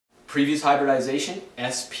Previous hybridization,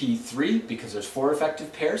 sp3, because there's 4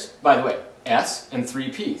 effective pairs. By the way, s and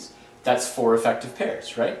 3 p's. That's 4 effective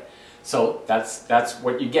pairs, right? So that's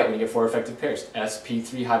what you get when you get 4 effective pairs.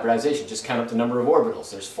 sp3 hybridization. Just count up the number of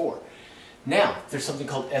orbitals. There's 4. Now, there's something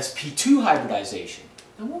called sp2 hybridization.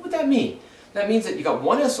 Now, what would that mean? That means that you got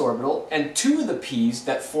 1 s orbital and 2 of the p's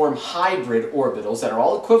that form hybrid orbitals that are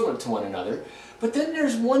all equivalent to one another. But then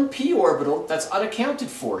there's 1 p orbital that's unaccounted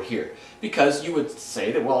for here. Because you would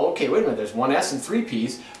say that, well, okay, wait a minute, there's 1 s and 3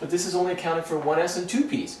 p's, but this is only accounted for 1 s and 2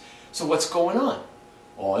 p's. So what's going on?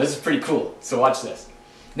 Oh, this is pretty cool. So watch this.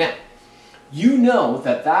 Now, you know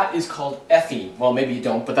that that is called ethene. Well, maybe you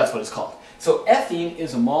don't, but that's what it's called. So ethene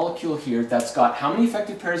is a molecule here that's got how many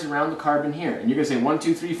effective pairs around the carbon here? And you're going to say 1,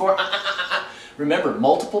 2, 3, 4. Remember,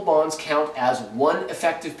 multiple bonds count as 1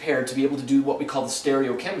 effective pair to be able to do what we call the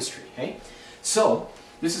stereochemistry. Okay? So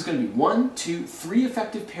this is going to be 1, 2, 3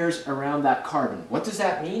 effective pairs around that carbon. What does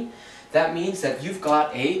that mean? That means that you've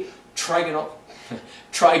got a trigonal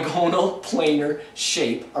planar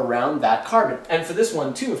shape around that carbon. And for this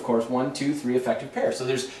one too, of course, 1, 2, 3 effective pairs. So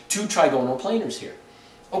there's 2 trigonal planars here.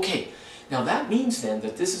 Okay, now that means then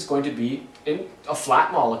that this is going to be in a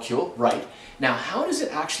flat molecule, right? Now how does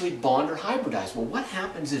it actually bond or hybridize? Well, what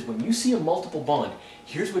happens is when you see a multiple bond,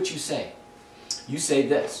 here's what you say. You say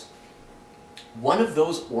this. One of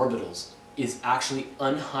those orbitals is actually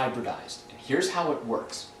unhybridized. And here's how it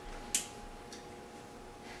works.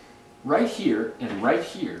 Right here and right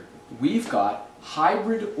here, we've got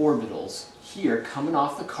hybrid orbitals here coming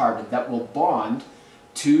off the carbon that will bond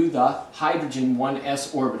to the hydrogen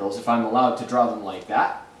 1s orbitals, if I'm allowed to draw them like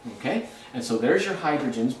that. Okay? And so there's your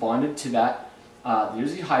hydrogens bonded to that,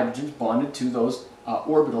 there's the hydrogens bonded to those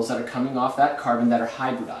orbitals that are coming off that carbon that are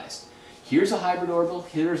hybridized. Here's a hybrid orbital,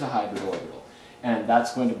 here's a hybrid orbital. And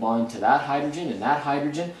that's going to bond to that hydrogen and that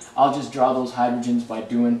hydrogen. I'll just draw those hydrogens by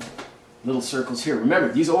doing little circles here.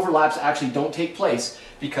 Remember, these overlaps actually don't take place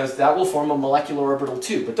because that will form a molecular orbital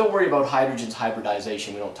too. But don't worry about hydrogens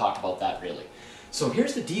hybridization. We don't talk about that really. So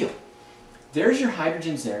here's the deal. There's your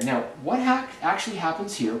hydrogens there. Now, what actually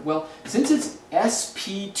happens here? Well, since it's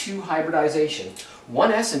sp2 hybridization,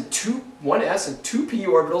 1s and 2p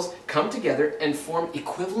orbitals come together and form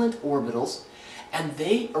equivalent orbitals, and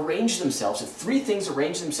they arrange themselves, if 3 things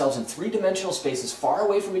arrange themselves in 3-dimensional space as far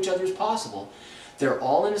away from each other as possible, they're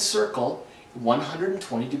all in a circle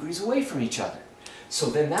 120 degrees away from each other. So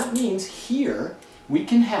then that means here we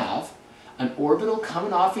can have an orbital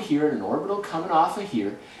coming off of here and an orbital coming off of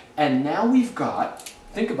here, and now we've got,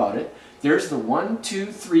 think about it, there's the 1, 2,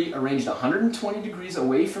 3 arranged 120 degrees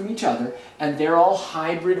away from each other, and they're all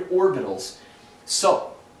hybrid orbitals. So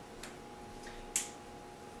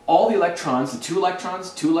all the electrons, the 2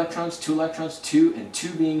 electrons, 2 electrons, 2 electrons, 2 and 2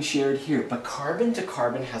 being shared here, but carbon to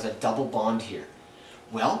carbon has a double bond here.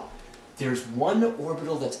 Well, there's 1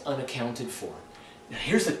 orbital that's unaccounted for. Now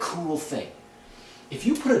here's the cool thing. If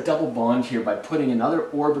you put a double bond here by putting another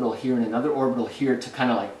orbital here and another orbital here to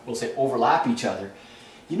kind of like, we'll say, overlap each other,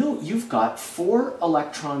 you know, you've got 4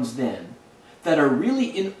 electrons then that are really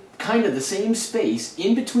in kind of the same space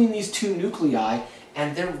in between these 2 nuclei,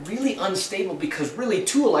 and they're really unstable because really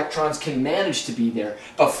 2 electrons can manage to be there,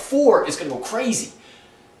 but 4 is going to go crazy.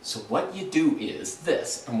 So what you do is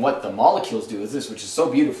this, and what the molecules do is this, which is so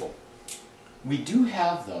beautiful. We do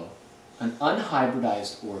have, though, an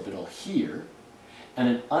unhybridized orbital here, and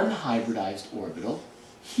an unhybridized orbital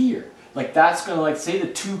here. Like that's going to, like, say the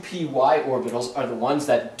 2py orbitals are the ones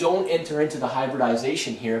that don't enter into the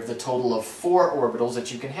hybridization here of the total of 4 orbitals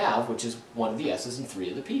that you can have, which is 1 of the s's and 3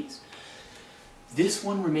 of the p's. This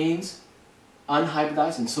one remains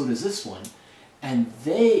unhybridized, and so does this one, and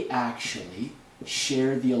they actually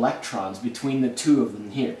share the electrons between the 2 of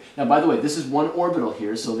them here. Now, by the way, this is 1 orbital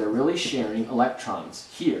here, so they're really sharing electrons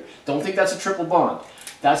here. Don't think that's a triple bond.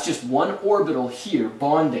 That's just 1 orbital here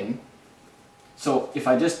bonding. So if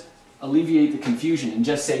I just alleviate the confusion and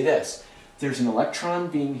just say this, there's an electron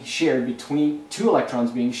being shared between, 2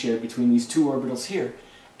 electrons being shared between these 2 orbitals here,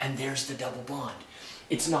 and there's the double bond.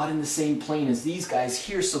 It's not in the same plane as these guys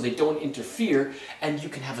here, so they don't interfere, and you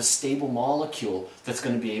can have a stable molecule that's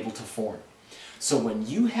going to be able to form. So when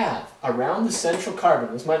you have around the central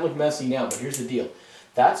carbon, this might look messy now, but here's the deal.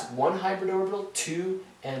 That's 1 hybrid orbital, 2,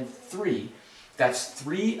 and 3. That's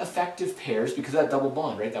 3 effective pairs, because of that double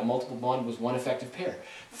bond, right? That multiple bond was 1 effective pair.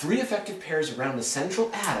 3 effective pairs around the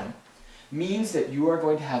central atom means that you are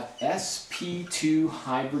going to have sp2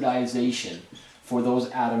 hybridization for those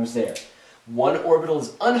atoms there. 1 orbital is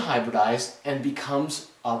unhybridized and becomes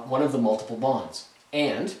one of the multiple bonds.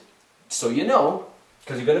 And, so you know,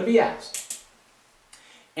 because you're going to be asked,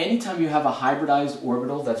 anytime you have a hybridized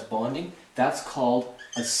orbital that's bonding, that's called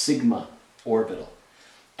a sigma orbital.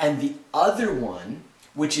 And the other one,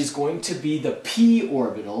 which is going to be the p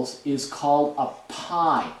orbitals, is called a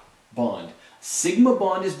pi bond. Sigma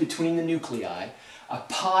bond is between the nuclei. A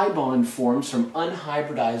pi bond forms from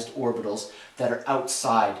unhybridized orbitals that are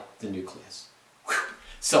outside the nucleus. Whew.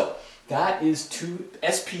 So that is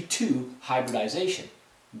sp2 hybridization.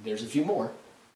 There's a few more.